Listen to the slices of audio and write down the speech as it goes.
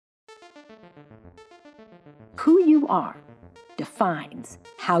Who you are defines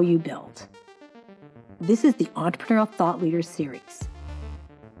how you build. This is the Entrepreneurial Thought Leaders Series,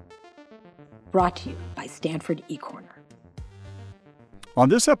 brought to you by Stanford eCorner. On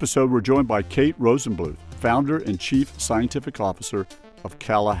this episode, we're joined by Kate Rosenbluth, founder and chief scientific officer of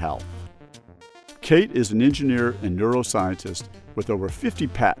Cala Health. Kate is an engineer and neuroscientist with over 50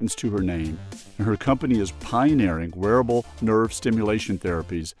 patents to her name, and her company is pioneering wearable nerve stimulation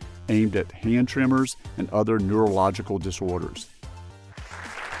therapies aimed at hand tremors and other neurological disorders.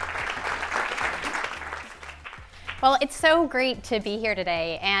 Well, it's so great to be here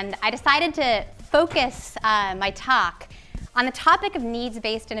today, and I decided to focus my talk on the topic of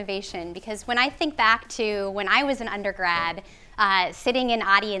needs-based innovation, because when I think back to when I was an undergrad, sitting in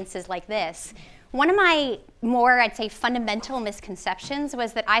audiences like this, one of my more, I'd say, fundamental misconceptions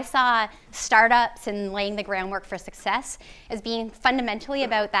was that I saw startups and laying the groundwork for success as being fundamentally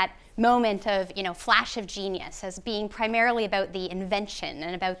about that moment of, flash of genius, as being primarily about the invention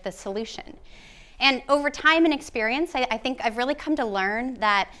and about the solution. And over time and experience, I think I've really come to learn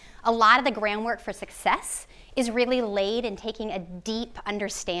that a lot of the groundwork for success is really laid in taking a deep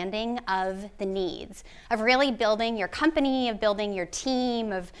understanding of the needs, of really building your company, of building your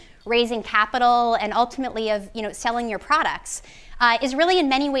team, of raising capital, and ultimately of selling your products, is really in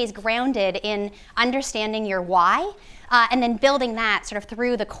many ways grounded in understanding your why, and then building that sort of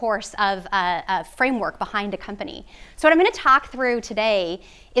through the course of a framework behind a company. So what I'm going to talk through today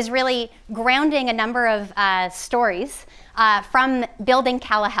is really grounding a number of stories from building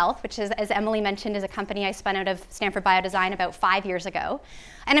Cala Health, which is, as Emily mentioned, is a company I spun out of Stanford Biodesign about 5 years ago.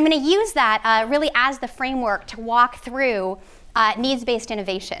 And I'm going to use that really as the framework to walk through needs-based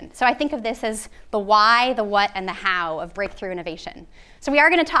innovation. So I think of this as the why, the what, and the how of breakthrough innovation. So we are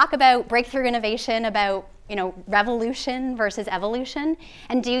going to talk about breakthrough innovation, about revolution versus evolution,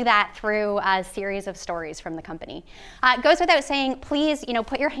 and do that through a series of stories from the company. It goes without saying, please,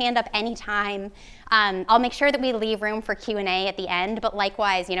 put your hand up anytime. I'll make sure that we leave room for Q&A at the end, but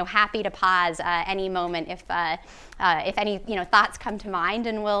likewise, happy to pause any moment if any thoughts come to mind,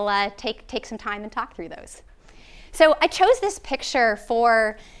 and we'll take some time and talk through those. So I chose this picture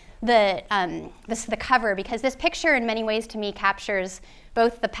for the cover because this picture in many ways to me captures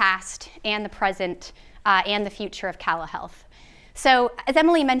both the past and the present and the future of Cala Health. So as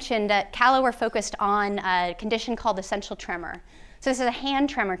Emily mentioned, at Cala we're focused on a condition called essential tremor. So this is a hand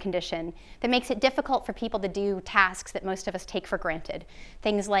tremor condition that makes it difficult for people to do tasks that most of us take for granted.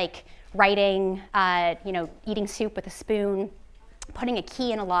 Things like writing, eating soup with a spoon, putting a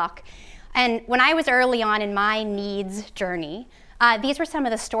key in a lock. And when I was early on in my needs journey, these were some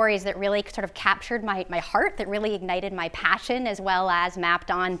of the stories that really sort of captured my heart, that really ignited my passion, as well as mapped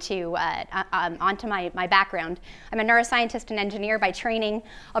onto my background. I'm a neuroscientist and engineer by training.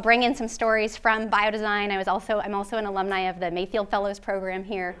 I'll bring in some stories from biodesign. I'm also an alumni of the Mayfield Fellows program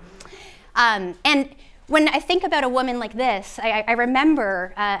here. And when I think about a woman like this, I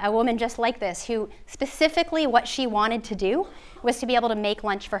remember a woman just like this who specifically what she wanted to do was to be able to make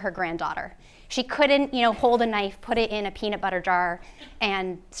lunch for her granddaughter. She couldn't, hold a knife, put it in a peanut butter jar,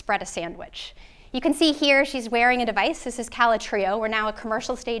 and spread a sandwich. You can see here she's wearing a device. This is Cala Trio. We're now a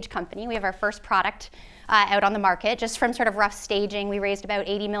commercial stage company. We have our first product out on the market. Just from sort of rough staging, we raised about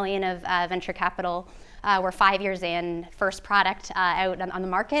 80 million of venture capital. We're 5 years in, first product out on the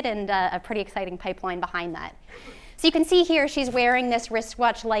market, and a pretty exciting pipeline behind that. So you can see here she's wearing this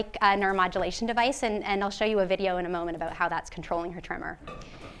wristwatch-like neuromodulation device, and I'll show you a video in a moment about how that's controlling her tremor.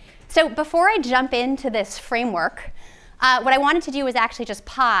 So before I jump into this framework, what I wanted to do was actually just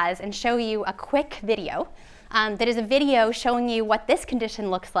pause and show you a quick video. That is a video showing you what this condition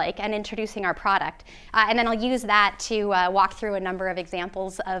looks like and introducing our product. And then I'll use that to walk through a number of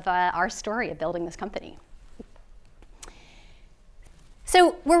examples of our story of building this company.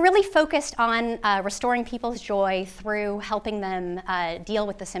 So we're really focused on restoring people's joy through helping them deal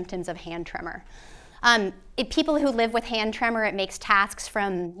with the symptoms of hand tremor. People who live with hand tremor, it makes tasks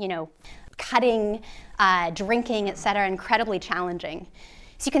from cutting, drinking, et cetera, incredibly challenging.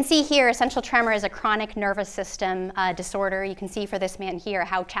 So you can see here, essential tremor is a chronic nervous system disorder. You can see for this man here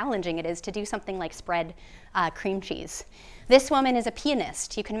how challenging it is to do something like spread cream cheese. This woman is a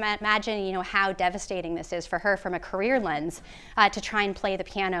pianist. You can imagine, how devastating this is for her from a career lens to try and play the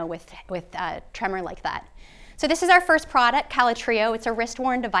piano with tremor like that. So this is our first product, Cala Trio. It's a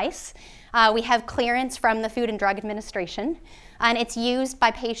wrist-worn device. We have clearance from the Food and Drug Administration, and it's used by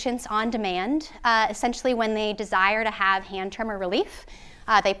patients on demand, essentially when they desire to have hand tremor relief.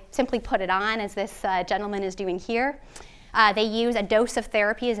 They simply put it on, as this gentleman is doing here. They use a dose of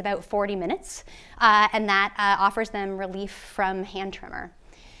therapy is about 40 minutes, and that offers them relief from hand tremor.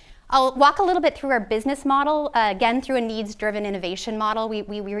 I'll walk a little bit through our business model. Again, through a needs-driven innovation model, we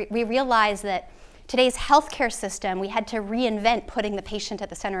realized that today's healthcare system, we had to reinvent putting the patient at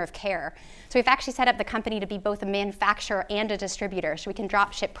the center of care. So we've actually set up the company to be both a manufacturer and a distributor, so we can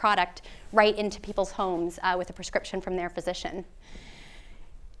drop ship product right into people's homes with a prescription from their physician.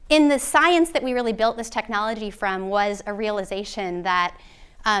 In the science that we really built this technology from was a realization that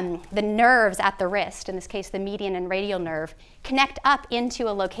the nerves at the wrist, in this case the median and radial nerve, connect up into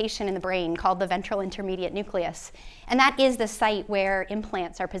a location in the brain called the ventral intermediate nucleus. And that is the site where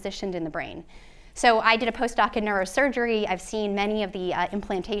implants are positioned in the brain. So I did a postdoc in neurosurgery. I've seen many of the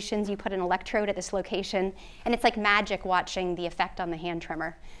implantations. You put an electrode at this location, and it's like magic watching the effect on the hand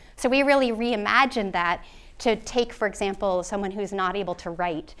tremor. So we really reimagined that to take, for example, someone who's not able to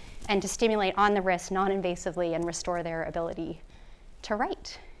write and to stimulate on the wrist non-invasively and restore their ability to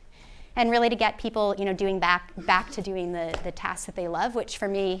write. And really to get people, doing back to doing the tasks that they love, which for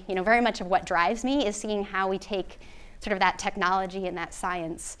me, very much of what drives me is seeing how we take sort of that technology and that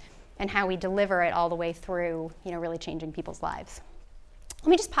science and how we deliver it all the way through, really changing people's lives. Let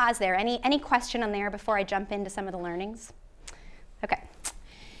me just pause there. Any question on there before I jump into some of the learnings? Okay.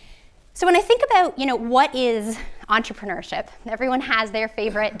 So when I think about, what is entrepreneurship, everyone has their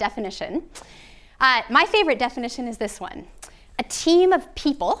favorite definition. My favorite definition is this one: a team of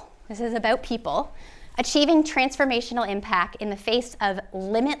people, this is about people, achieving transformational impact in the face of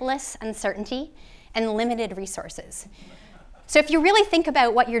limitless uncertainty and limited resources. So if you really think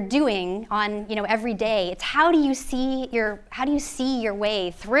about what you're doing on, every day, it's how do you see your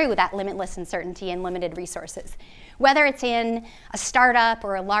way through that limitless uncertainty and limited resources? Whether it's in a startup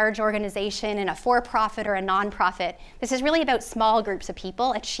or a large organization, in a for-profit or a nonprofit, this is really about small groups of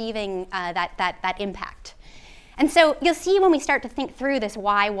people achieving that impact. And so you'll see when we start to think through this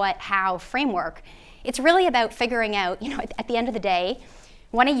why, what, how framework, it's really about figuring out, at the end of the day,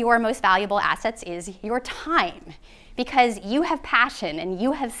 one of your most valuable assets is your time, because you have passion and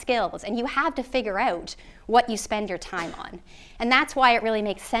you have skills and you have to figure out what you spend your time on. And that's why it really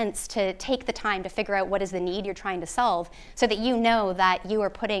makes sense to take the time to figure out what is the need you're trying to solve, so that you know that you are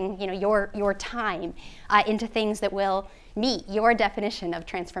putting your time into things that will meet your definition of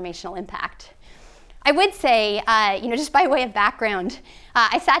transformational impact. I would say, just by way of background,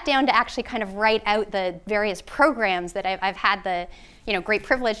 I sat down to actually kind of write out the various programs that I've had the great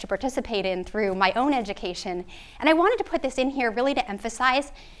privilege to participate in through my own education. And I wanted to put this in here really to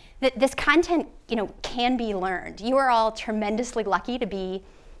emphasize that this content, can be learned. You are all tremendously lucky to be,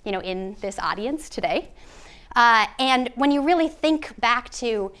 in this audience today. And when you really think back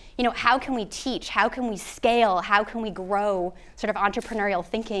to, how can we teach, how can we scale, how can we grow sort of entrepreneurial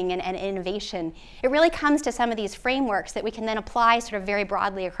thinking and innovation, it really comes to some of these frameworks that we can then apply sort of very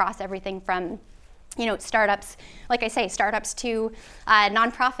broadly across everything from, startups, like I say, startups to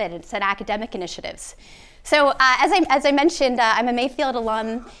nonprofit and academic initiatives. So as I mentioned, I'm a Mayfield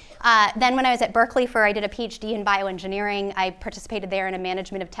alum. Then when I was at Berkeley I did a PhD in bioengineering, I participated there in a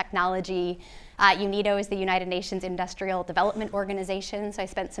management of technology. UNIDO is the United Nations Industrial Development Organization, so I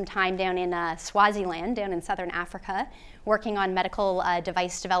spent some time down in Swaziland, down in southern Africa, working on medical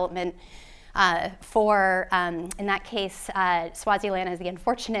device development in that case, Swaziland has the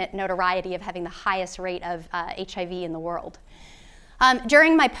unfortunate notoriety of having the highest rate of HIV in the world.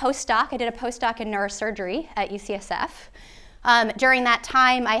 During my postdoc, I did a postdoc in neurosurgery at UCSF. During that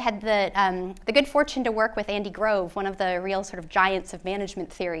time, I had the good fortune to work with Andy Grove, one of the real sort of giants of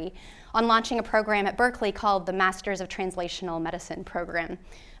management theory, on launching a program at Berkeley called the Masters of Translational Medicine program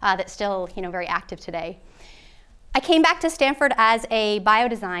that's still very active today. I came back to Stanford as a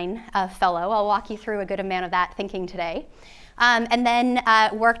biodesign fellow. I'll walk you through a good amount of that thinking today. And then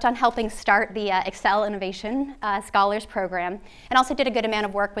worked on helping start the Excel Innovation Scholars Program, and also did a good amount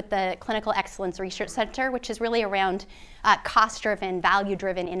of work with the Clinical Excellence Research Center, which is really around cost-driven,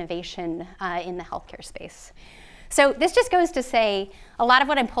 value-driven innovation in the healthcare space. So this just goes to say, a lot of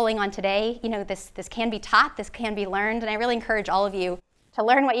what I'm pulling on today, this can be taught, this can be learned, and I really encourage all of you to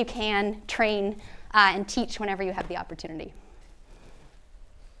learn what you can, train, and teach whenever you have the opportunity.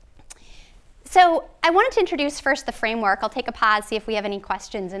 So I wanted to introduce first the framework. I'll take a pause, see if we have any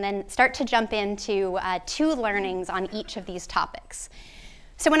questions, and then start to jump into 2 learnings on each of these topics.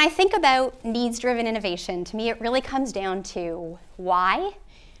 So when I think about needs-driven innovation, to me it really comes down to why,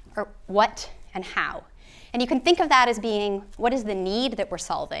 or what, and how. And you can think of that as being, what is the need that we're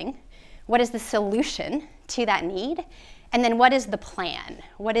solving? What is the solution to that need? And then what is the plan?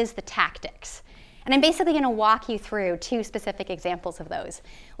 What is the tactics? And I'm basically going to walk you through 2 specific examples of those.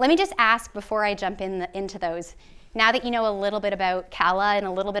 Let me just ask before I jump into those, now that you know a little bit about Cala and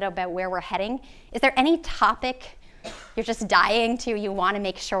a little bit about where we're heading, is there any topic you're just dying to, you want to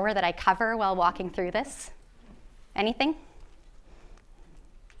make sure that I cover while walking through this? Anything?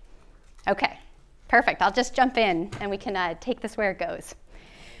 Okay, perfect. I'll just jump in and we can take this where it goes.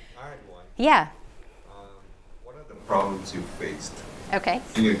 I had one. Yeah. What are the problems you faced? Okay.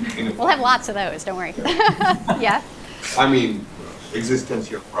 We'll have lots of those, don't worry. Yeah? I mean,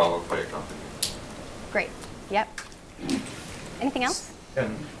 existential problem for your company. Great. Yep. Anything else?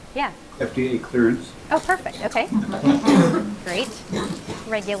 Yeah. FDA clearance. Oh, perfect. Okay. Great.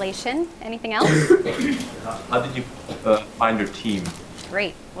 Regulation. Anything else? How did you find your team?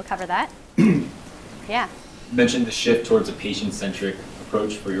 Great. We'll cover that. Yeah. You mentioned the shift towards a patient-centric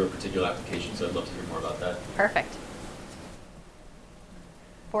approach for your particular application, so I'd love to hear more about that. Perfect.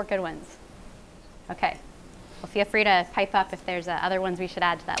 4 good ones. Okay. Well, feel free to pipe up if there's other ones we should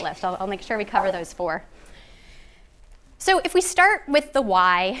add to that list. I'll make sure we cover those 4. So if we start with the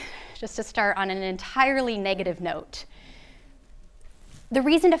why, just to start on an entirely negative note, the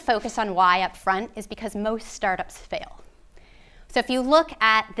reason to focus on why up front is because most startups fail. So if you look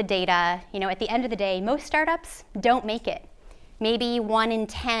at the data, at the end of the day, most startups don't make it. Maybe 1 in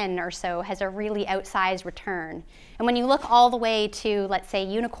 10 or so has a really outsized return. And when you look all the way to, let's say,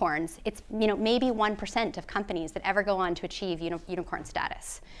 unicorns, it's maybe 1% of companies that ever go on to achieve unicorn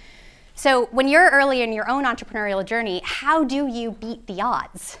status. So when you're early in your own entrepreneurial journey, how do you beat the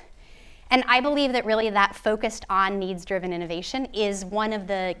odds? And I believe that really that focused on needs-driven innovation is one of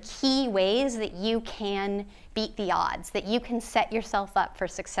the key ways that you can beat the odds, that you can set yourself up for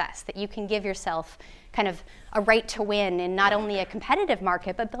success, that you can give yourself kind of a right to win in not only a competitive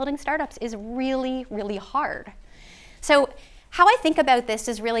market, but building startups is really, really hard. So how I think about this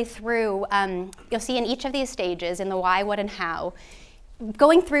is really through, you'll see in each of these stages, in the why, what, and how,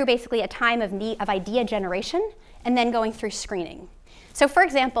 going through basically a time of idea generation and then going through screening. So for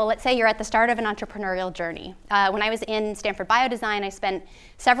example, let's say you're at the start of an entrepreneurial journey. When I was in Stanford Biodesign, I spent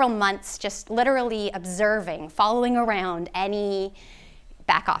several months just literally observing, following around any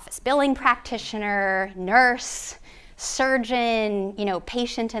back office billing practitioner, nurse, surgeon,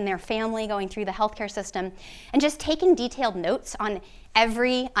 patient and their family going through the healthcare system, and just taking detailed notes on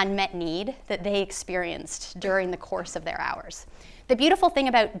every unmet need that they experienced during the course of their hours. The beautiful thing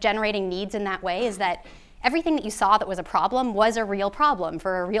about generating needs in that way is that everything that you saw that was a problem was a real problem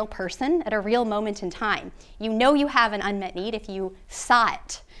for a real person at a real moment in time. You know you have an unmet need if you saw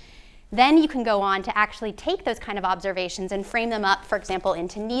it. Then you can go on to actually take those kind of observations and frame them up, for example,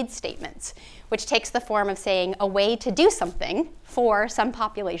 into needs statements, which takes the form of saying a way to do something for some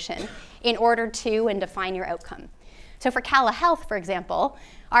population in order to and define your outcome. So for Cala Health, for example,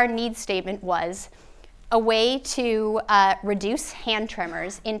 our needs statement was a way to reduce hand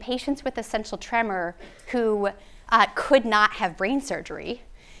tremors in patients with essential tremor who could not have brain surgery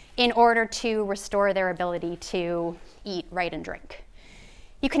in order to restore their ability to eat, write, and drink.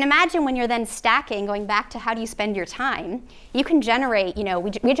 You can imagine when you're then stacking, going back to how do you spend your time, you can generate,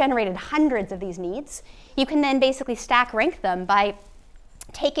 we generated hundreds of these needs. You can then basically stack rank them by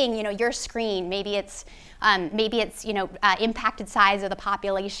taking, your screen, maybe it's impacted size of the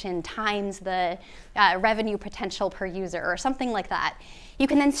population times the revenue potential per user or something like that. You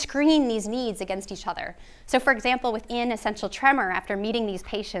can then screen these needs against each other. So for example, within essential tremor, after meeting these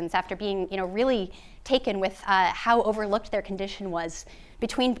patients, after being really taken with how overlooked their condition was,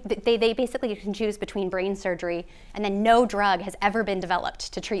 they basically can choose between brain surgery and then no drug has ever been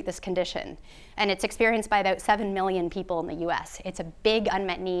developed to treat this condition. And it's experienced by about 7 million people in the US. It's a big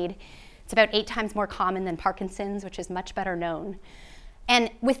unmet need. It's about 8 times more common than Parkinson's, which is much better known.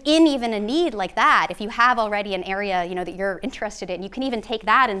 And within even a need like that, if you have already an area that you're interested in, you can even take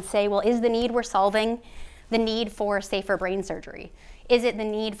that and say, well, is the need we're solving the need for safer brain surgery? Is it the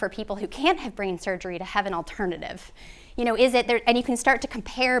need for people who can't have brain surgery to have an alternative? Is it there? And you can start to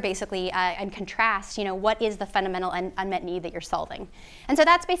compare basically and contrast, what is the fundamental unmet need that you're solving. And so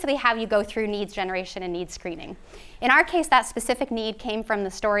that's basically how you go through needs generation and needs screening. In our case, that specific need came from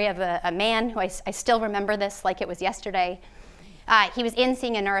the story of a man who I still remember this like it was yesterday. He was in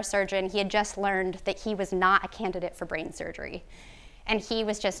seeing a neurosurgeon. He had just learned that he was not a candidate for brain surgery. And he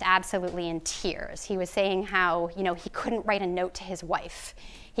was just absolutely in tears. He was saying how, he couldn't write a note to his wife.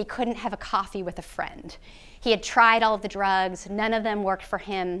 He couldn't have a coffee with a friend. He had tried all of the drugs. None of them worked for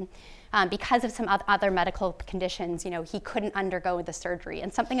him. Because of some other medical conditions, he couldn't undergo the surgery.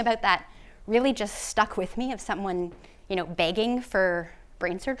 And something about that really just stuck with me, of someone, begging for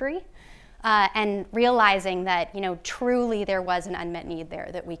brain surgery. And realizing that truly there was an unmet need there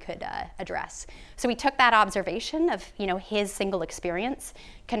that we could address. So we took that observation of his single experience,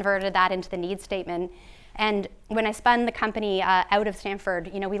 converted that into the need statement, And when I spun the company out of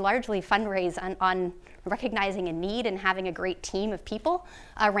Stanford, we largely fundraise on recognizing a need and having a great team of people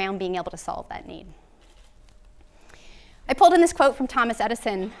around being able to solve that need. I pulled in this quote from Thomas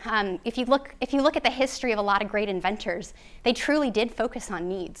Edison. If you look at the history of a lot of great inventors, they truly did focus on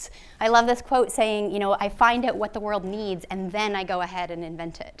needs. I love this quote saying, I find out what the world needs and then I go ahead and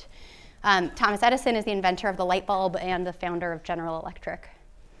invent it. Thomas Edison is the inventor of the light bulb and the founder of General Electric.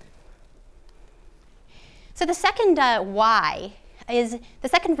 So the second the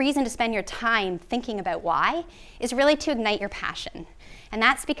second reason to spend your time thinking about why is really to ignite your passion. And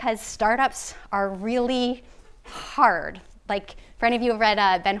that's because startups are really hard. Like, for any of you who have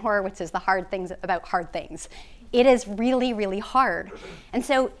read Ben Horowitz's The Hard Things About Hard Things, it is really, really hard. And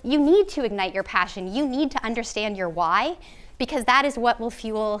so you need to ignite your passion. You need to understand your why, because that is what will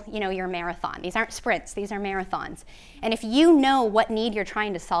fuel, your marathon. These aren't sprints, these are marathons. And if you know what need you're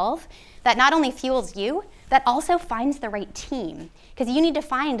trying to solve, that not only fuels you, that also finds the right team. Because you need to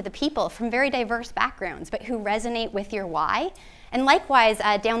find the people from very diverse backgrounds, but who resonate with your why, and likewise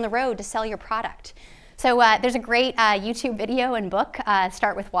down the road to sell your product. So there's a great YouTube video and book,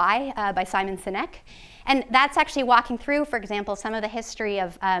 Start With Why, by Simon Sinek. And that's actually walking through, for example, some of the history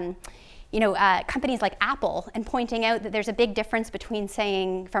of companies like Apple, and pointing out that there's a big difference between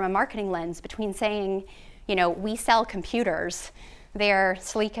saying, from a marketing lens, between saying, we sell computers, they're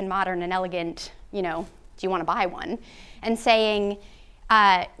sleek and modern and elegant, do you want to buy one? And saying,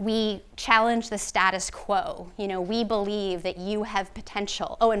 we challenge the status quo. We believe that you have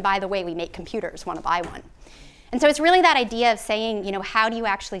potential. Oh, and by the way, we make computers, want to buy one? And so it's really that idea of saying, how do you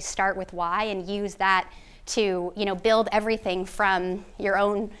actually start with why and use that to, build everything from your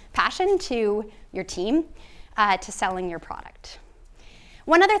own passion to your team to selling your product.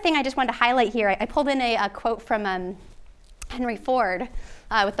 One other thing I just wanted to highlight here, I pulled in a quote from Henry Ford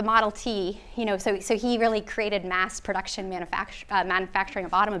with the Model T. So he really created mass production manufacturing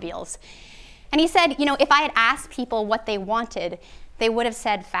of automobiles. And he said, if I had asked people what they wanted, they would have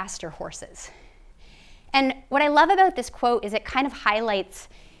said faster horses. And what I love about this quote is it kind of highlights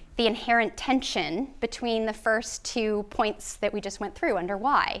the inherent tension between the first 2 points that we just went through under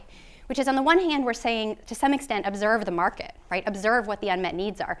why, which is on the one hand, we're saying to some extent, observe the market, right? Observe what the unmet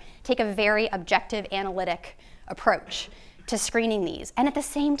needs are. Take a very objective, analytic approach to screening these. And at the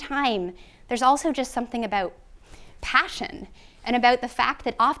same time, there's also just something about passion and about the fact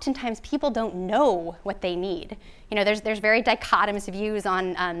that oftentimes people don't know what they need. There's very dichotomous views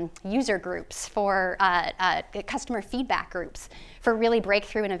on user groups, for customer feedback groups, for really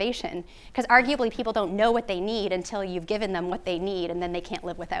breakthrough innovation, because arguably people don't know what they need until you've given them what they need, and then they can't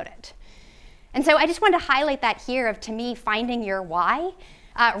live without it. And so I just wanted to highlight that here of, to me, finding your why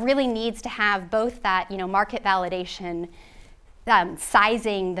really needs to have both that market validation,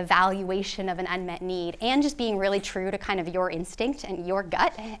 sizing the valuation of an unmet need, and just being really true to kind of your instinct and your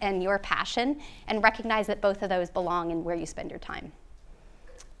gut and your passion, and recognize that both of those belong in where you spend your time.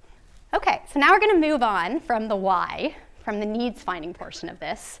 Okay, so now we're going to move on from the why, from the needs finding portion of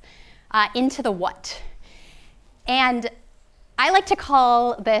this, into the what. And I like to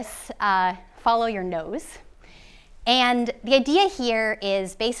call this follow your nose. And the idea here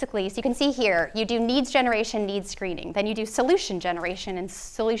is basically, so you can see here, you do needs generation, needs screening. Then you do solution generation and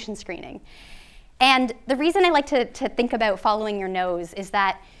solution screening. And the reason I like to think about following your nose is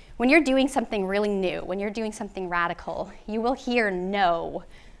that when you're doing something really new, when you're doing something radical, you will hear no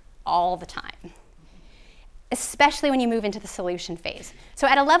all the time, especially when you move into the solution phase. So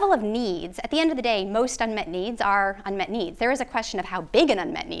at a level of needs, at the end of the day, most unmet needs are unmet needs. There is a question of how big an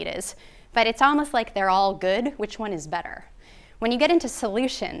unmet need is, but it's almost like they're all good. Which one is better? When you get into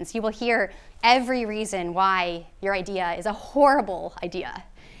solutions, you will hear every reason why your idea is a horrible idea.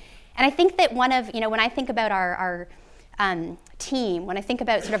 And I think that one of, when I think about our team, when I think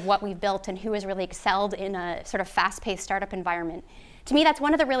about sort of what we've built and who has really excelled in a sort of fast-paced startup environment, to me, that's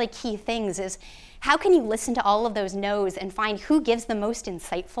one of the really key things is how can you listen to all of those no's and find who gives the most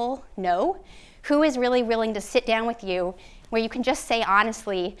insightful no? Who is really willing to sit down with you where you can just say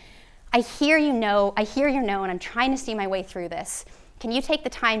honestly, I hear you know, I hear your no, and I'm trying to see my way through this. Can you take the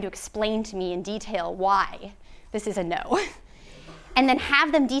time to explain to me in detail why this is a no? And then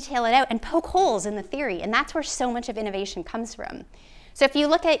have them detail it out and poke holes in the theory, and that's where so much of innovation comes from. So if you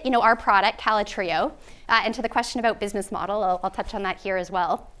look at our product, Cala Trio, and to the question about business model, I'll touch on that here as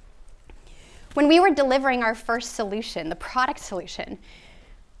well. When we were delivering our first solution, the product solution,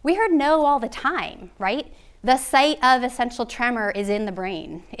 we heard no all the time, right? The site of essential tremor is in the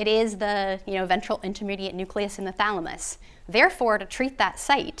brain. It is the ventral intermediate nucleus in the thalamus. Therefore, to treat that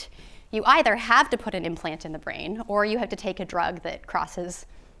site, you either have to put an implant in the brain or you have to take a drug that crosses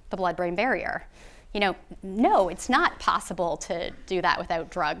the blood-brain barrier. no, it's not possible to do that without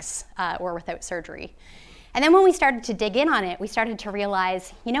drugs or without surgery. And then when we started to dig in on it, we started to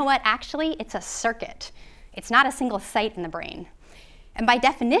realize, you know what, actually, it's a circuit. It's not a single site in the brain. And by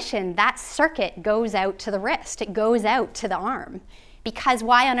definition, that circuit goes out to the wrist. It goes out to the arm. Because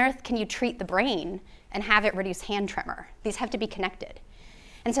why on earth can you treat the brain and have it reduce hand tremor? These have to be connected.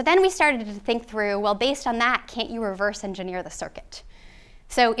 And so then we started to think through, well, based on that, can't you reverse engineer the circuit?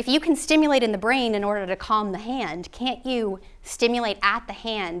 So if you can stimulate in the brain in order to calm the hand, can't you stimulate at the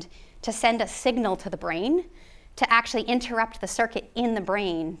hand to send a signal to the brain to actually interrupt the circuit in the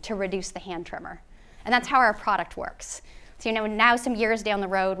brain to reduce the hand tremor? And that's how our product works. So now some years down the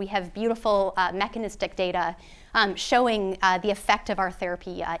road, we have beautiful mechanistic data showing the effect of our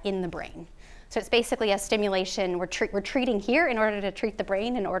therapy in the brain. So it's basically a stimulation. We're treating here in order to treat the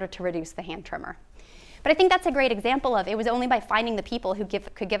brain in order to reduce the hand tremor. But I think that's a great example of it was only by finding the people who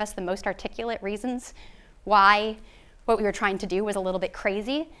could give us the most articulate reasons why what we were trying to do was a little bit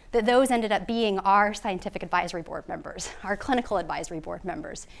crazy, that those ended up being our scientific advisory board members, our clinical advisory board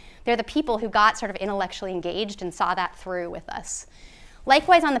members. They're the people who got sort of intellectually engaged and saw that through with us.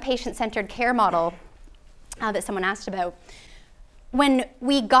 Likewise, on the patient-centered care model that someone asked about, when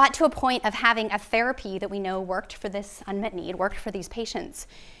we got to a point of having a therapy that we know worked for this unmet need, worked for these patients,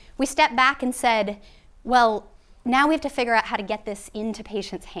 we stepped back and said, well, now we have to figure out how to get this into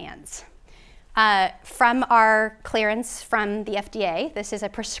patients' hands. From our clearance from the FDA, this is a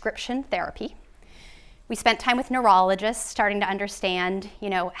prescription therapy. We spent time with neurologists starting to understand,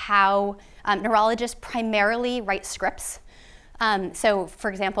 how neurologists primarily write scripts. So,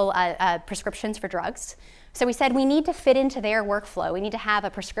 for example, prescriptions for drugs. So we said we need to fit into their workflow. We need to have a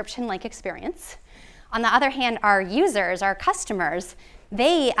prescription-like experience. On the other hand, our users, our customers,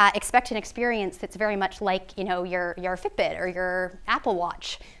 they expect an experience that's very much like your Fitbit or your Apple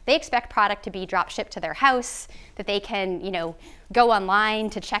Watch. They expect product to be drop shipped to their house, that they can go online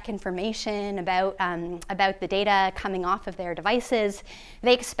to check information about the data coming off of their devices.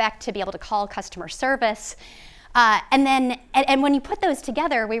 They expect to be able to call customer service. And when you put those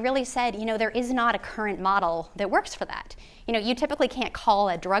together, we really said, there is not a current model that works for that. You typically can't call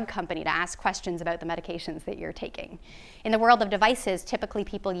a drug company to ask questions about the medications that you're taking. In the world of devices, typically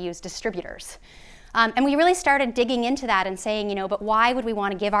people use distributors. And we really started digging into that and saying, but why would we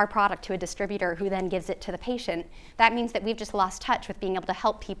want to give our product to a distributor who then gives it to the patient? That means that we've just lost touch with being able to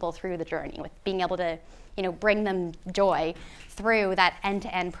help people through the journey, with being able to, bring them joy through that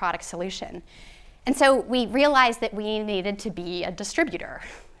end-to-end product solution. And so we realized that we needed to be a distributor.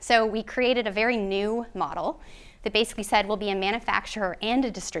 So we created a very new model that basically said we'll be a manufacturer and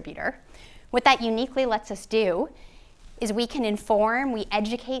a distributor. What that uniquely lets us do is we can inform, we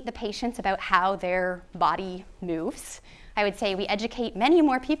educate the patients about how their body moves. I would say we educate many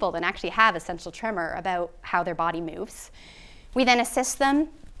more people than actually have essential tremor about how their body moves. We then assist them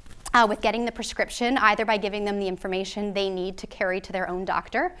with getting the prescription, either by giving them the information they need to carry to their own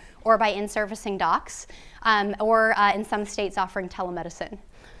doctor, or by in-servicing docs, or in some states offering telemedicine.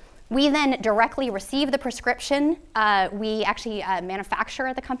 We then directly receive the prescription. We actually manufacture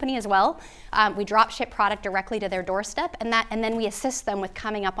at the company as well. We drop ship product directly to their doorstep, and then we assist them with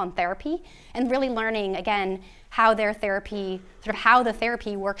coming up on therapy and really learning, again, how their therapy, how the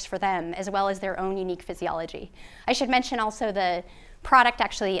therapy works for them, as well as their own unique physiology. I should mention also the product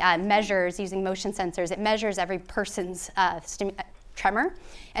actually measures, using motion sensors, it measures every person's tremor,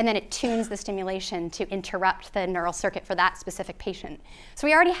 and then it tunes the stimulation to interrupt the neural circuit for that specific patient. So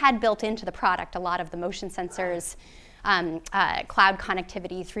we already had built into the product a lot of the motion sensors, cloud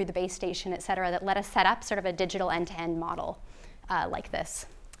connectivity through the base station, et cetera, that let us set up sort of a digital end-to-end model like this.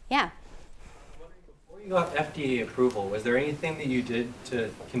 Yeah? Before you got FDA approval, was there anything that you did to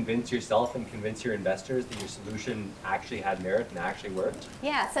convince yourself and convince your investors that your solution actually had merit and actually worked?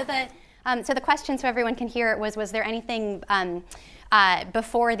 Yeah, so the question, so everyone can hear it, was there anything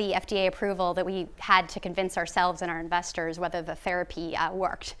before the FDA approval that we had to convince ourselves and our investors whether the therapy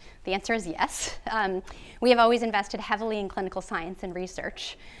worked? The answer is yes. We have always invested heavily in clinical science and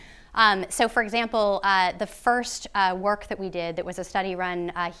research. So for example, the first work that we did that was a study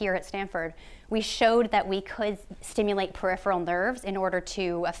run here at Stanford, we showed that we could stimulate peripheral nerves in order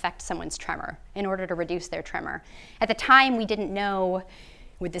to affect someone's tremor, in order to reduce their tremor. At the time, we didn't know,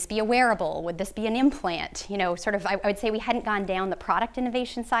 would this be a wearable? Would this be an implant? I would say we hadn't gone down the product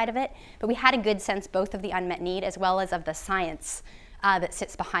innovation side of it, but we had a good sense both of the unmet need as well as of the science that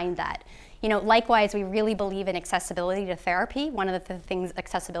sits behind that. Likewise, we really believe in accessibility to therapy. One of the things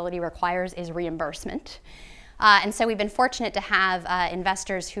accessibility requires is reimbursement. And so we've been fortunate to have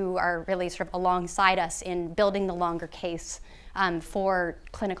investors who are really sort of alongside us in building the longer case for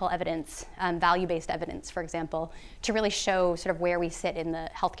clinical evidence, value-based evidence, for example, to really show sort of where we sit in the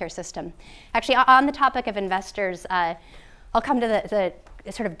healthcare system. Actually, on the topic of investors, I'll come to the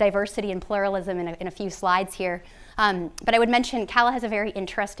sort of diversity and pluralism in a few slides here. But I would mention Cala has a very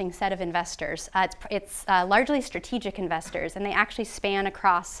interesting set of investors. It's largely strategic investors, and they actually span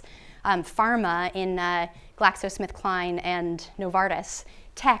across pharma in GlaxoSmithKline and Novartis,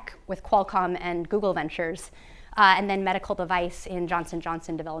 tech with Qualcomm and Google Ventures, and then medical device in Johnson &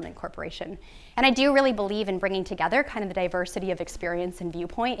 Johnson Development Corporation. And I do really believe in bringing together kind of the diversity of experience and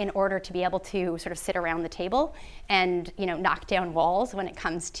viewpoint in order to be able to sort of sit around the table and, you know, knock down walls when it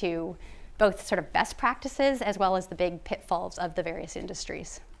comes to both sort of best practices as well as the big pitfalls of the various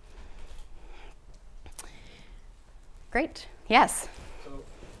industries. Great. Yes? So I was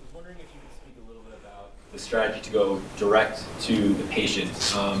wondering if you could speak a little bit about the strategy to go direct to the patient.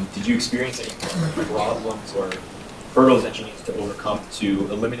 Did you experience any problems or hurdles that you needed to overcome to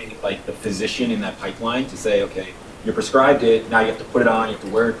eliminate like the physician in that pipeline to say, okay, you prescribed it, now you have to put it on, you have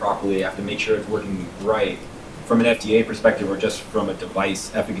to wear it properly, you have to make sure it's working right from an FDA perspective or just from a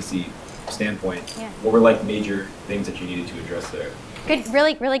device efficacy standpoint? Yeah. What were like major things that you needed to address there? Good,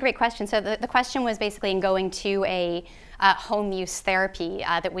 really great question. So the question was basically in going to a home use therapy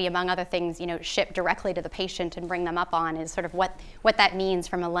that we, among other things, you know, ship directly to the patient and bring them up on, is sort of what that means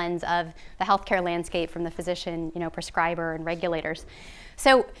from a lens of the healthcare landscape, from the physician, you know, prescriber and regulators.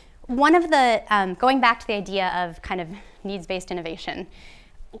 So one of the, going back to the idea of kind of needs-based innovation,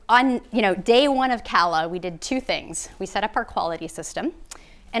 on, you know, day one of Cala, we did two things. We set up our quality system,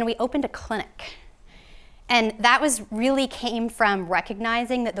 and we opened a clinic. And that really came from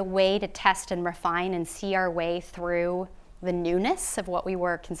recognizing that the way to test and refine and see our way through the newness of what we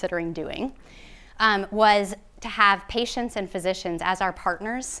were considering doing was to have patients and physicians as our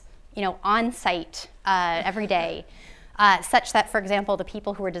partners, you know, on site every day, such that, for example, the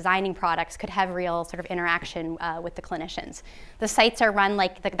people who were designing products could have real sort of interaction with the clinicians. The sites are run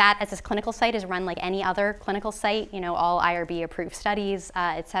like that, as a clinical site is run like any other clinical site, you know, all IRB approved studies,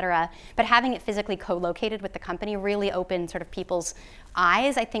 et cetera. But having it physically co-located with the company really opened sort of people's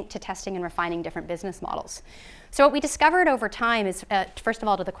eyes, I think, to testing and refining different business models. So what we discovered over time is, first of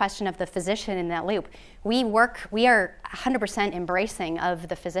all, to the question of the physician in that loop, we are 100% embracing of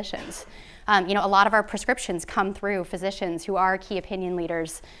the physicians. You know, a lot of our prescriptions come through physicians who are key opinion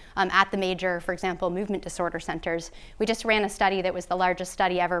leaders at the major, for example, movement disorder centers. We just ran a study that was the largest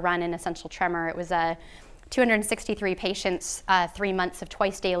study ever run in essential tremor. It was 263 patients, 3 months of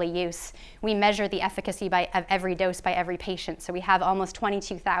twice daily use. We measure the efficacy of every dose by every patient. So we have almost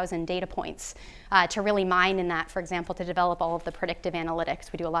 22,000 data points to really mine in that, for example, to develop all of the predictive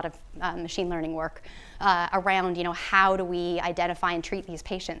analytics. We do a lot of machine learning work around, you know, how do we identify and treat these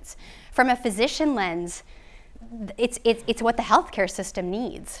patients. From a physician lens, it's what the healthcare system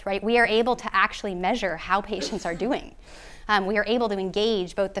needs, right? We are able to actually measure how patients are doing. We are able to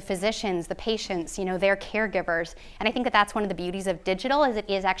engage both the physicians, the patients, you know, their caregivers. And I think that that's one of the beauties of digital, is it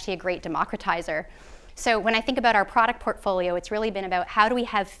is actually a great democratizer. So when I think about our product portfolio, it's really been about how do we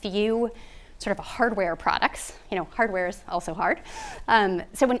have few sort of hardware products. You know, hardware is also hard.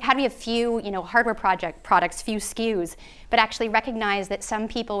 So how do we have few, you know, hardware products, few SKUs, but actually recognize that some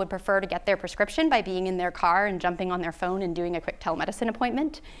people would prefer to get their prescription by being in their car and jumping on their phone and doing a quick telemedicine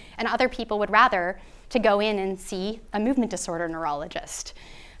appointment, and other people would rather to go in and see a movement disorder neurologist.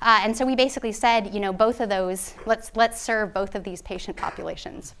 And so we basically said, you know, both of those, let's serve both of these patient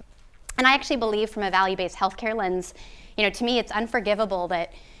populations. And I actually believe, from a value-based healthcare lens, you know, to me it's unforgivable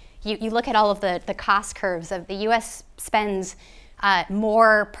that you look at all of the cost curves of the US spends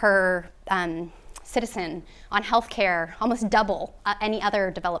more per citizen on healthcare, almost double any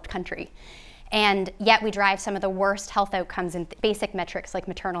other developed country. And yet we drive some of the worst health outcomes in basic metrics like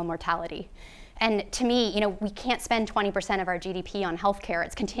maternal mortality. And to me, you know, we can't spend 20% of our GDP on healthcare.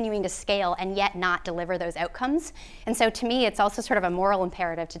 It's continuing to scale and yet not deliver those outcomes. And so to me, it's also sort of a moral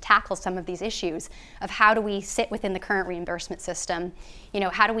imperative to tackle some of these issues of how do we sit within the current reimbursement system, you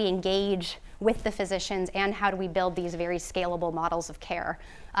know, how do we engage with the physicians, and how do we build these very scalable models of care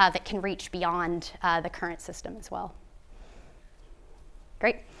that can reach beyond the current system as well.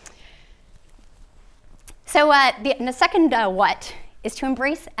 Great. So the second what is to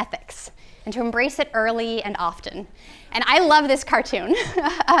embrace ethics, and to embrace it early and often. And I love this cartoon.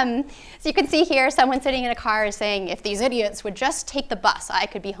 So you can see here someone sitting in a car is saying, if these idiots would just take the bus, I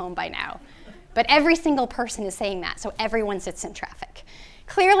could be home by now. But every single person is saying that, so everyone sits in traffic.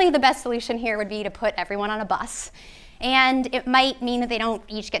 Clearly the best solution here would be to put everyone on a bus. And it might mean that they don't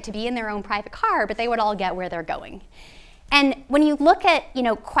each get to be in their own private car, but they would all get where they're going. And when you look at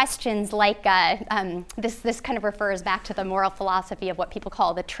questions like this kind of refers back to the moral philosophy of what people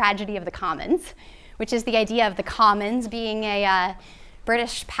call the tragedy of the commons, which is the idea of the commons being a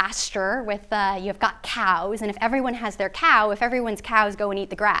British pasture with you've got cows, and if everyone has their cow, if everyone's cows go and eat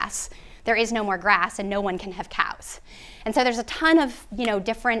the grass, there is no more grass and no one can have cows. And so there's a ton of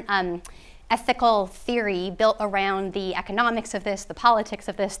different ethical theory built around the economics of this, the politics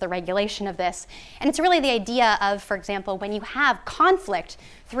of this, the regulation of this. And it's really the idea of, for example, when you have conflict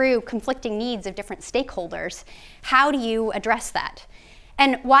through conflicting needs of different stakeholders, how do you address that?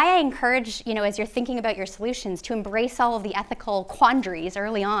 And why I encourage, as you're thinking about your solutions, to embrace all of the ethical quandaries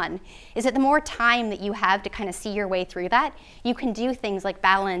early on, is that the more time that you have to kind of see your way through that, you can do things like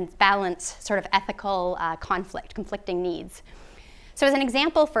balance sort of ethical conflicting needs. So as an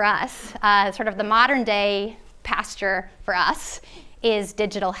example for us, sort of the modern day pasture for us is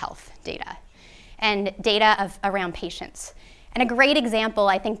digital health data and data around patients. And a great example,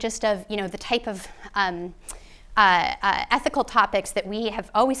 I think, just of the type of ethical topics that we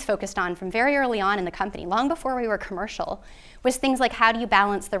have always focused on from very early on in the company, long before we were commercial, was things like how do you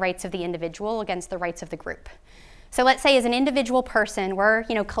balance the rights of the individual against the rights of the group. So let's say as an individual person, we're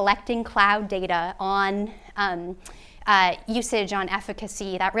collecting cloud data on usage, on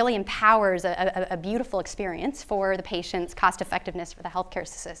efficacy. That really empowers a beautiful experience for the patients, cost effectiveness for the healthcare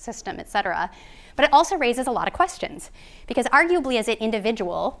system, et cetera. But it also raises a lot of questions, because arguably as an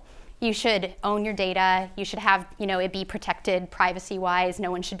individual, you should own your data. You should have it be protected privacy-wise.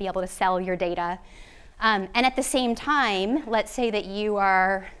 No one should be able to sell your data. And at the same time, let's say that you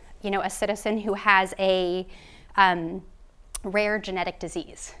are a citizen who has a rare genetic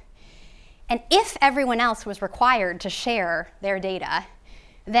disease. And if everyone else was required to share their data,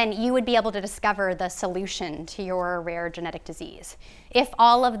 then you would be able to discover the solution to your rare genetic disease. If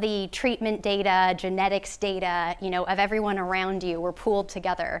all of the treatment data, genetics data, of everyone around you were pooled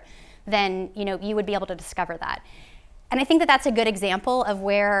together, then you would be able to discover that. And I think that that's a good example of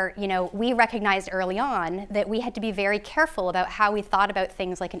where we recognized early on that we had to be very careful about how we thought about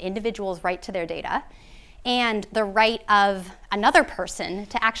things like an individual's right to their data and the right of another person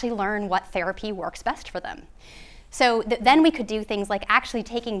to actually learn what therapy works best for them. So then we could do things like actually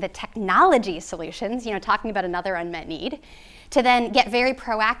taking the technology solutions, talking about another unmet need, to then get very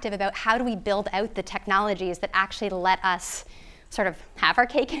proactive about how do we build out the technologies that actually let us sort of have our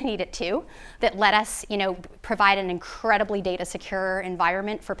cake and eat it too, that let us provide an incredibly data secure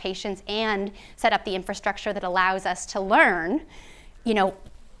environment for patients and set up the infrastructure that allows us to learn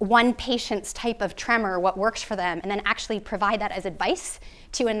one patient's type of tremor, what works for them, and then actually provide that as advice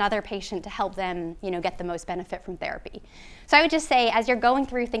to another patient to help them get the most benefit from therapy. So I would just say, as you're going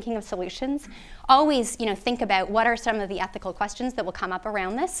through thinking of solutions, always think about what are some of the ethical questions that will come up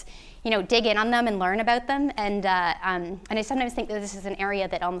around this, dig in on them and learn about them, and I sometimes think that this is an area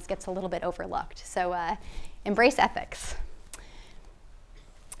that almost gets a little bit overlooked. So embrace ethics.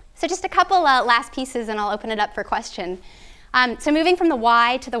 So just a couple last pieces and I'll open it up for question. So moving from the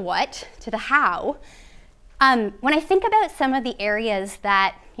why to the what to the how, when I think about some of the areas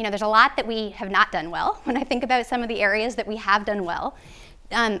that, there's a lot that we have not done well. When I think about some of the areas that we have done well,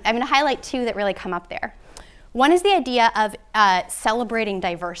 I'm going to highlight two that really come up there. One is the idea of celebrating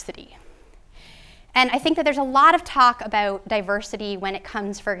diversity. And I think that there's a lot of talk about diversity when it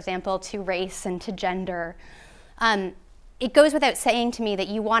comes, for example, to race and to gender. It goes without saying to me that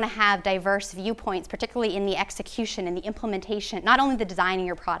you want to have diverse viewpoints, particularly in the execution and the implementation, not only the designing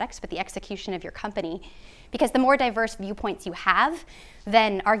your products, but the execution of your company. Because the more diverse viewpoints you have,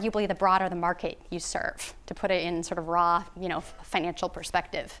 then arguably the broader the market you serve, to put it in sort of raw, financial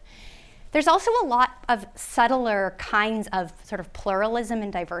perspective. There's also a lot of subtler kinds of sort of pluralism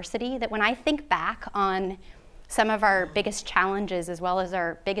and diversity that when I think back on some of our biggest challenges as well as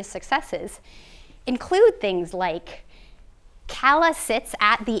our biggest successes, include things like Cala sits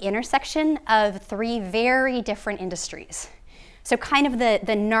at the intersection of three very different industries. So kind of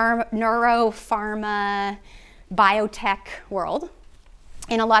the neuro, pharma, biotech world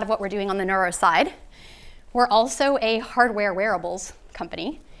in a lot of what we're doing on the neuro side. We're also a hardware wearables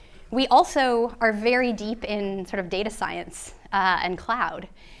company. We also are very deep in sort of data science and cloud.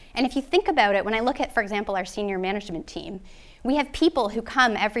 And if you think about it, when I look at, for example, our senior management team, we have people who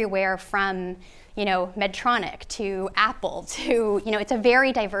come everywhere from Medtronic to Apple to, it's a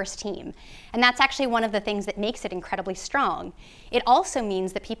very diverse team. And that's actually one of the things that makes it incredibly strong. It also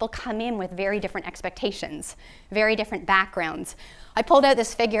means that people come in with very different expectations, very different backgrounds. I pulled out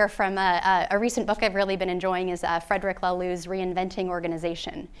this figure from a recent book I've really been enjoying is Frederick Laloux's Reinventing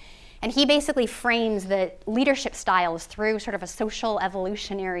Organization. And he basically frames the leadership styles through sort of a social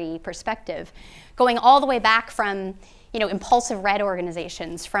evolutionary perspective, going all the way back from impulsive red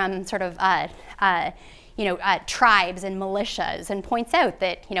organizations, from sort of tribes and militias, and points out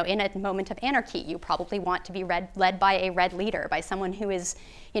that in a moment of anarchy, you probably want to be led by a red leader, by someone who is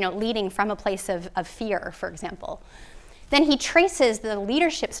leading from a place of fear, for example. Then he traces the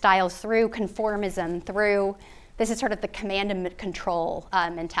leadership styles through conformism, through, this is sort of the command and control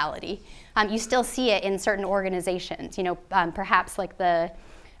mentality. You still see it in certain organizations, perhaps like the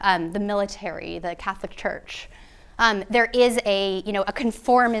military, the Catholic Church. There is a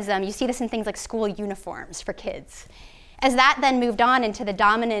conformism. You see this in things like school uniforms for kids. As that then moved on into the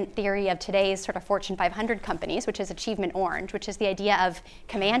dominant theory of today's sort of Fortune 500 companies, which is achievement orange, which is the idea of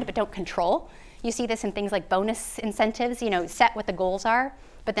command but don't control. You see this in things like bonus incentives, set what the goals are,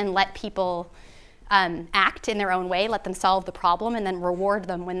 but then let people act in their own way, let them solve the problem, and then reward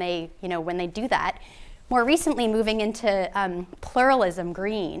them when they do that. More recently, moving into pluralism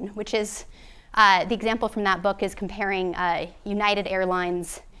green, which is the example from that book is comparing United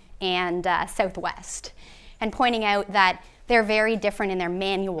Airlines and Southwest, and pointing out that they're very different in their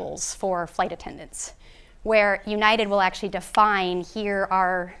manuals for flight attendants, where United will actually define, here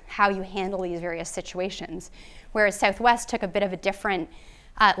are how you handle these various situations, whereas Southwest took a bit of a different,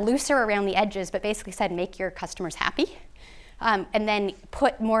 looser around the edges, but basically said, make your customers happy, and then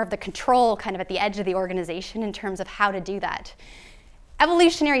put more of the control kind of at the edge of the organization in terms of how to do that.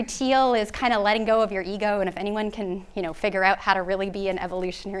 Evolutionary teal is kind of letting go of your ego, and if anyone can figure out how to really be an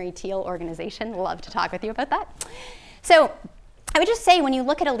evolutionary teal organization, love to talk with you about that. So I would just say, when you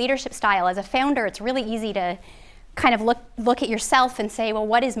look at a leadership style as a founder, it's really easy to kind of look at yourself and say, well,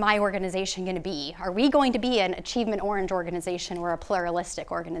 what is my organization going to be? Are we going to be an achievement orange organization or a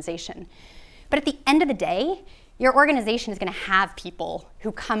pluralistic organization? But at the end of the day, your organization is going to have people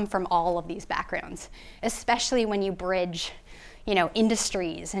who come from all of these backgrounds, especially when you bridge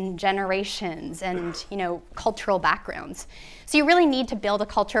industries and generations and cultural backgrounds. So you really need to build a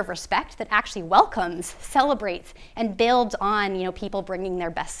culture of respect that actually welcomes, celebrates, and builds on people bringing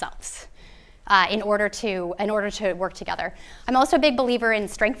their best selves in order to work together. I'm also a big believer in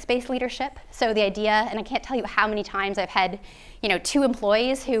strengths-based leadership. So the idea, and I can't tell you how many times I've had 2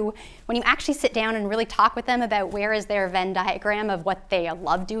 employees who, when you actually sit down and really talk with them about where is their Venn diagram of what they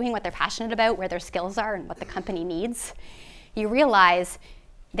love doing, what they're passionate about, where their skills are, and what the company needs, you realize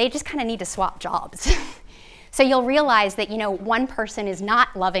they just kind of need to swap jobs. So you'll realize that one person is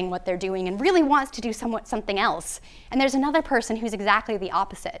not loving what they're doing and really wants to do something else, and there's another person who's exactly the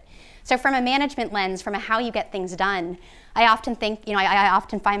opposite. So from a management lens, from a how you get things done, I often think, I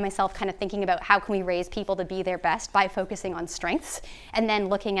often find myself kind of thinking about how can we raise people to be their best by focusing on strengths, and then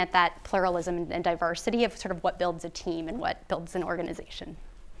looking at that pluralism and diversity of sort of what builds a team and what builds an organization.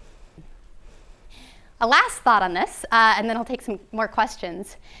 A last thought on this, and then I'll take some more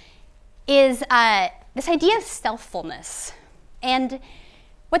questions, is this idea of selffulness. And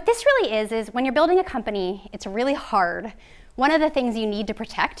what this really is when you're building a company, it's really hard. One of the things you need to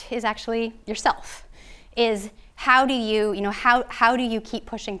protect is actually yourself. Is how do you, how do you keep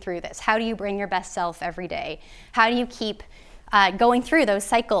pushing through this? How do you bring your best self every day? How do you keep going through those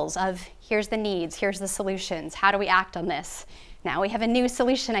cycles of here's the needs, here's the solutions, how do we act on this? Now we have a new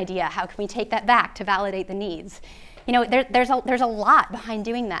solution idea. How can we take that back to validate the needs? There's a lot behind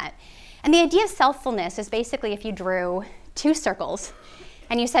doing that. And the idea of selffulness is basically if you drew 2 circles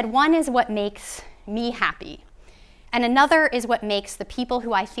and you said one is what makes me happy and another is what makes the people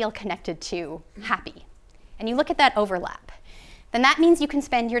who I feel connected to happy. And you look at that overlap. Then that means you can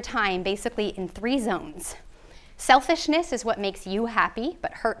spend your time basically in 3 zones. Selfishness is what makes you happy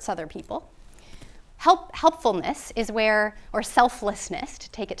but hurts other people. Helpfulness is where, or selflessness, to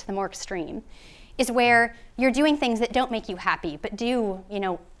take it to the more extreme, is where you're doing things that don't make you happy, but do,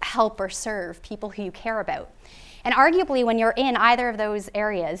 help or serve people who you care about. And arguably, when you're in either of those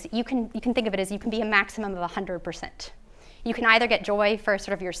areas, you can think of it as you can be a maximum of 100%. You can either get joy for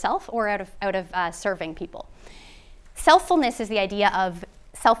sort of yourself or out of serving people. Selffulness is the idea of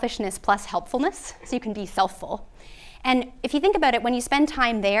selfishness plus helpfulness, so you can be selfful. And if you think about it, when you spend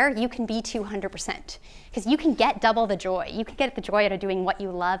time there, you can be 200%, because you can get double the joy. You can get the joy out of doing what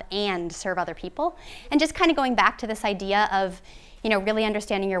you love and serve other people. And just kind of going back to this idea of, really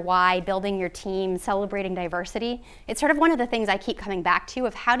understanding your why, building your team, celebrating diversity. It's sort of one of the things I keep coming back to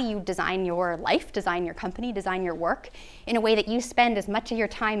of how do you design your life, design your company, design your work in a way that you spend as much of your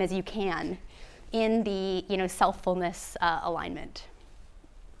time as you can in the, selffulness alignment.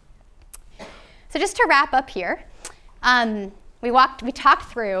 So just to wrap up here, we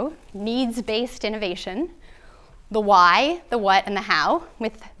talked through needs-based innovation, the why, the what, and the how,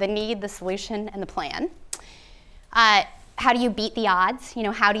 with the need, the solution, and the plan. how do you beat the odds? You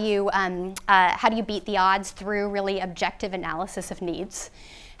know, how do you beat the odds through really objective analysis of needs?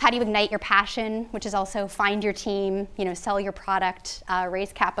 How do you ignite your passion, which is also find your team, you know, sell your product,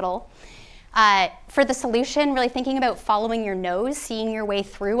 raise capital? For the solution, really thinking about following your nose, seeing your way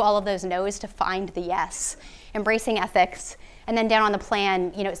through all of those no's to find the yes, embracing ethics, and then down on the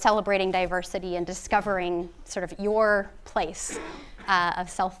plan, you know, celebrating diversity and discovering sort of your place of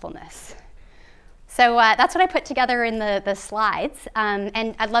selffulness. So that's what I put together in the slides,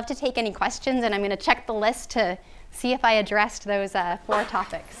 and I'd love to take any questions, and I'm going to check the list to see if I addressed those 4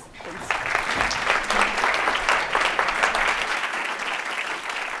 topics.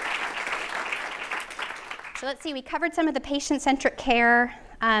 So let's see, we covered some of the patient-centric care.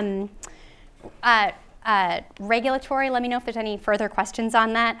 Regulatory, let me know if there's any further questions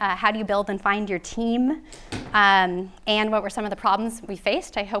on that. How do you build and find your team? And what were some of the problems we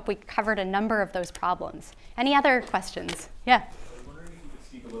faced? I hope we covered a number of those problems. Any other questions? Yeah? I was wondering if you could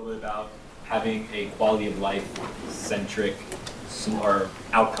speak a little bit about having a quality of life-centric or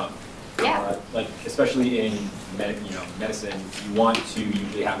outcome. Yeah. Like especially in medicine, you want to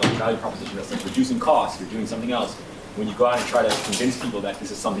usually have like a value proposition that's like reducing costs or doing something else. When you go out and try to convince people that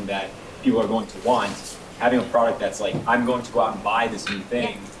this is something that people are going to want, having a product that's like, I'm going to go out and buy this new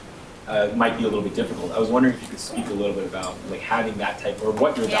thing, might be a little bit difficult. I was wondering if you could speak a little bit about like having that type, or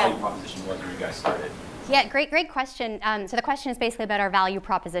what your value proposition was when you guys started. Yeah, great question. So the question is basically about our value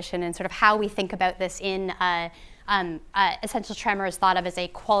proposition and sort of how we think about this in essential tremor is thought of as a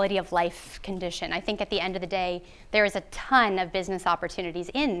quality of life condition. I think at the end of the day, there is a ton of business opportunities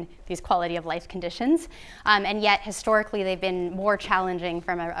in these quality of life conditions, and yet historically they've been more challenging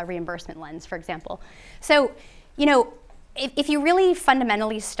from a reimbursement lens, for example. So, you know, if you really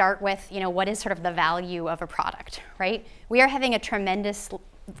fundamentally start with, you know, what is sort of the value of a product, right? We are having a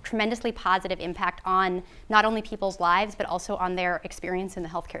tremendously positive impact on not only people's lives, but also on their experience in the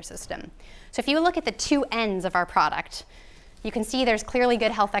healthcare system. So if you look at the 2 ends of our product, you can see there's clearly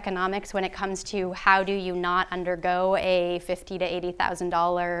good health economics when it comes to how do you not undergo a $50,000 to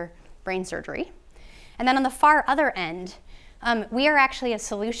 $80,000 brain surgery. And then on the far other end, we are actually a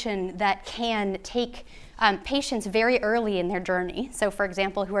solution that can take patients very early in their journey, so for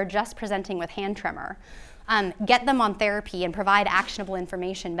example, who are just presenting with hand tremor, get them on therapy and provide actionable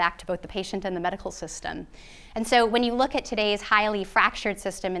information back to both the patient and the medical system. And so when you look at today's highly fractured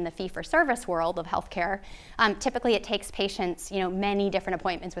system in the fee-for-service world of healthcare, typically it takes patients, you know, many different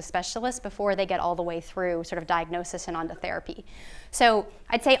appointments with specialists before they get all the way through sort of diagnosis and onto therapy. So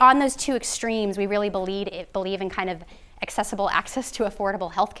I'd say on those 2 extremes, we really believe in kind of accessible access to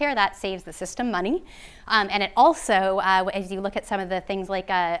affordable healthcare. That saves the system money. And it also, as you look at some of the things like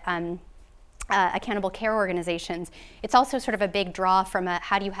accountable care organizations, it's also sort of a big draw from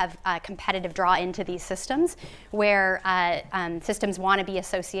how do you have a competitive draw into these systems where systems want to be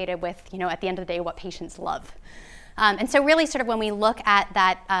associated with, you know, at the end of the day, what patients love. And so really sort of when we look at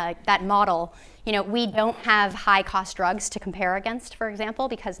that model, you know, we don't have high cost drugs to compare against, for example,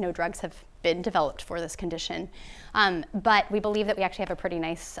 because no drugs have been developed for this condition. But we believe that we actually have a pretty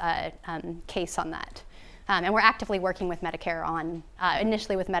nice case on that. And we're actively working with Medicare on,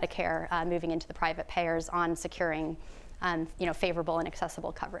 initially with Medicare, moving into the private payers on securing, you know, favorable and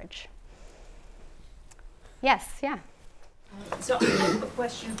accessible coverage. Yes, yeah. So I have a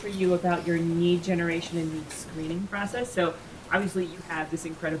question for you about your need generation and need screening process. So obviously you have this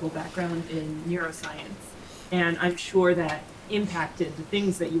incredible background in neuroscience, and I'm sure that impacted the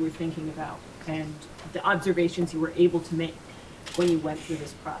things that you were thinking about and the observations you were able to make when you went through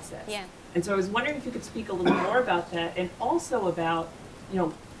this process. Yeah. And so I was wondering if you could speak a little more about that, and also about, you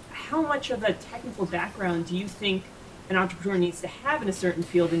know, how much of a technical background do you think an entrepreneur needs to have in a certain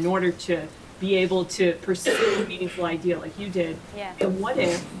field in order to be able to pursue a meaningful idea like you did? Yeah. And what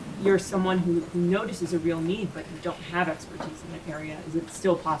if you're someone who notices a real need, but you don't have expertise in that area? Is it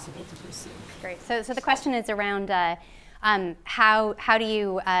still possible to pursue? Great. So the question is around how do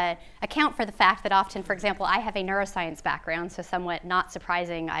you account for the fact that often, for example, I have a neuroscience background, so somewhat not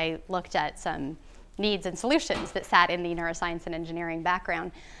surprising, I looked at some needs and solutions that sat in the neuroscience and engineering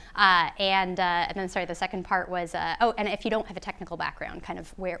background. And then, sorry, the second part was, and if you don't have a technical background, kind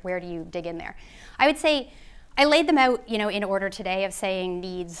of where do you dig in there? I would say I laid them out, you know, in order today of saying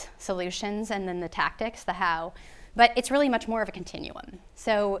needs, solutions, and then the tactics, the how. but it's really much more of a continuum.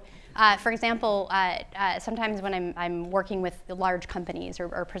 So, for example, sometimes when I'm working with large companies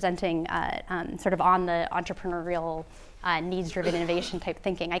or presenting sort of on the entrepreneurial needs-driven innovation type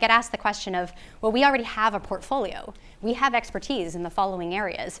thinking, I get asked the question of, well, we already have a portfolio. We have expertise in the following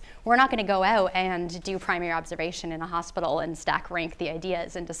areas. We're not going to go out and do primary observation in a hospital and stack rank the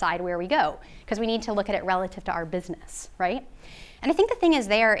ideas and decide where we go, because we need to look at it relative to our business, right? And I think the thing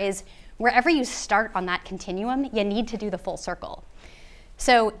is wherever you start on that continuum, you need to do the full circle.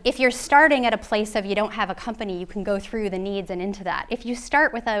 So if you're starting at a place of you don't have a company, you can go through the needs and into that. If you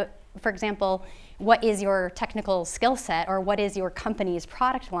start with for example, what is your technical skill set or what is your company's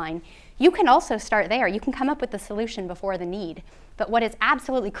product line, you can also start there. You can come up with the solution before the need. But what is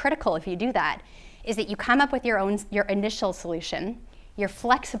absolutely critical if you do that is that you come up with your initial solution, you're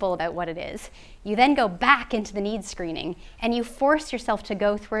flexible about what it is, you then go back into the needs screening and you force yourself to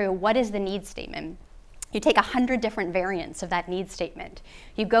go through what is the need statement. You take 100 different variants of that need statement.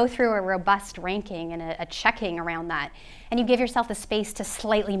 You go through a robust ranking and a checking around that, and you give yourself the space to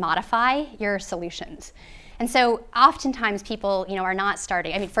slightly modify your solutions. And so oftentimes people are not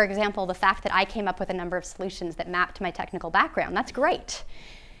starting. I mean, for example, the fact that I came up with a number of solutions that mapped to my technical background, that's great.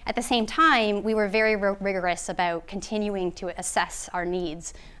 At the same time, we were very rigorous about continuing to assess our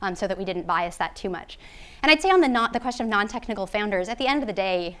needs so that we didn't bias that too much. And I'd say on the question of non-technical founders, at the end of the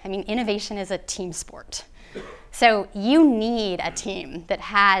day, I mean, innovation is a team sport. So you need a team that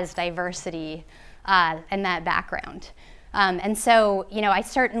has diversity and that background. And so, I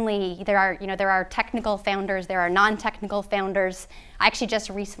certainly, there are technical founders, there are non-technical founders. I actually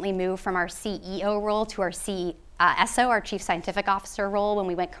just recently moved from our CEO role to our SO, our Chief Scientific Officer role when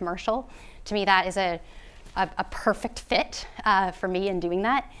we went commercial. To me, that is a perfect fit for me in doing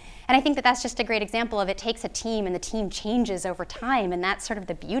that. And I think that that's just a great example of it takes a team and the team changes over time, and that's sort of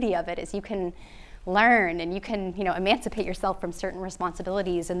the beauty of it is you can learn and you can emancipate yourself from certain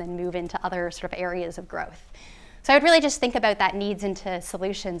responsibilities and then move into other sort of areas of growth. So I would really just think about that needs into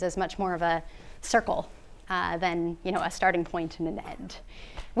solutions as much more of a circle than a starting point and an end.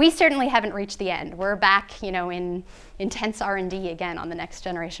 We certainly haven't reached the end. We're back in intense R&D again on the next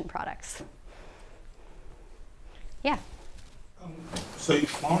generation products. Yeah. So you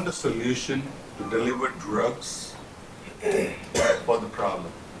found a solution to deliver drugs for the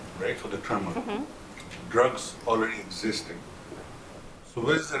problem, right? For the tremor. Mm-hmm. Drugs already existing. So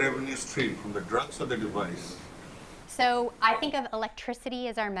where's the revenue stream, from the drugs or the device? So I think of electricity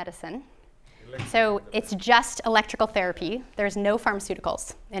as our medicine. So it's just electrical therapy. There's no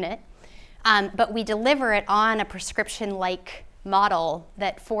pharmaceuticals in it. But we deliver it on a prescription-like model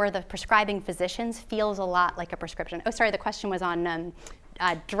that for the prescribing physicians feels a lot like a prescription. Oh, sorry, the question was on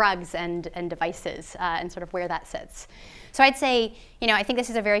drugs and devices and sort of where that sits. So I'd say, I think this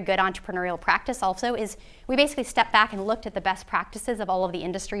is a very good entrepreneurial practice also, is we basically stepped back and looked at the best practices of all of the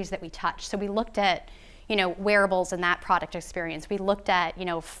industries that we touch. So we looked at wearables and that product experience. We looked at,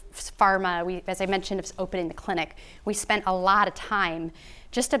 pharma. As I mentioned, it's opening the clinic. We spent a lot of time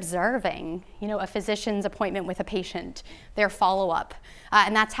just observing, a physician's appointment with a patient, their follow-up.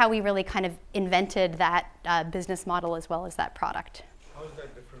 And that's how we really kind of invented that business model as well as that product. How is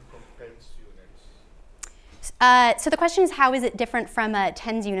that different from TENS units? So the question is, how is it different from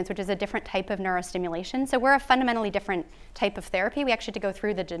TENS units, which is a different type of neurostimulation? So we're a fundamentally different type of therapy. We actually had to go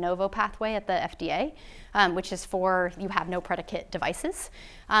through the de novo pathway at the FDA, which is for you have no predicate devices.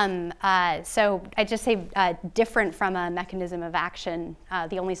 So I'd just say different from a mechanism of action,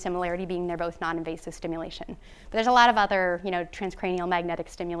 the only similarity being they're both non-invasive stimulation. But there's a lot of other, transcranial magnetic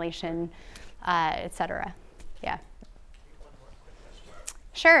stimulation, et cetera. Yeah.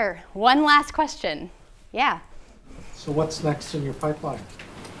 Sure. One last question. Yeah. So what's next in your pipeline?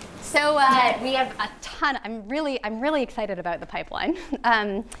 So we have a ton. I'm really excited about the pipeline.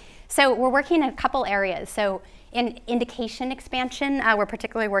 So we're working in a couple areas. So in indication expansion, we're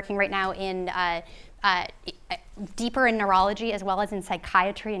particularly working right now in deeper in neurology as well as in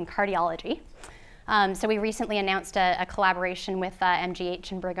psychiatry and cardiology. So we recently announced a collaboration with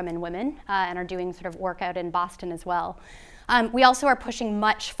MGH and Brigham and Women and are doing sort of work out in Boston as well. We also are pushing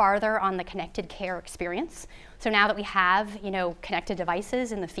much farther on the connected care experience. So now that we have, connected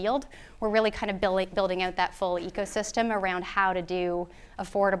devices in the field, we're really kind of building out that full ecosystem around how to do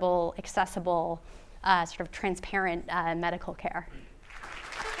affordable, accessible, sort of transparent medical care.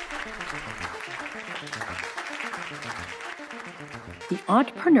 The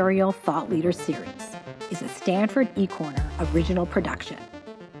Entrepreneurial Thought Leader Series is a Stanford eCorner original production.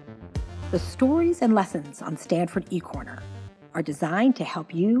 The stories and lessons on Stanford eCorner are designed to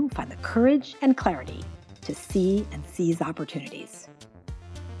help you find the courage and clarity to see and seize opportunities.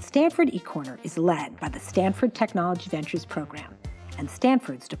 Stanford eCorner is led by the Stanford Technology Ventures Program and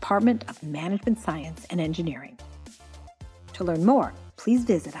Stanford's Department of Management Science and Engineering. To learn more, please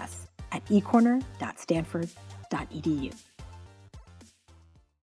visit us at ecorner.stanford.edu.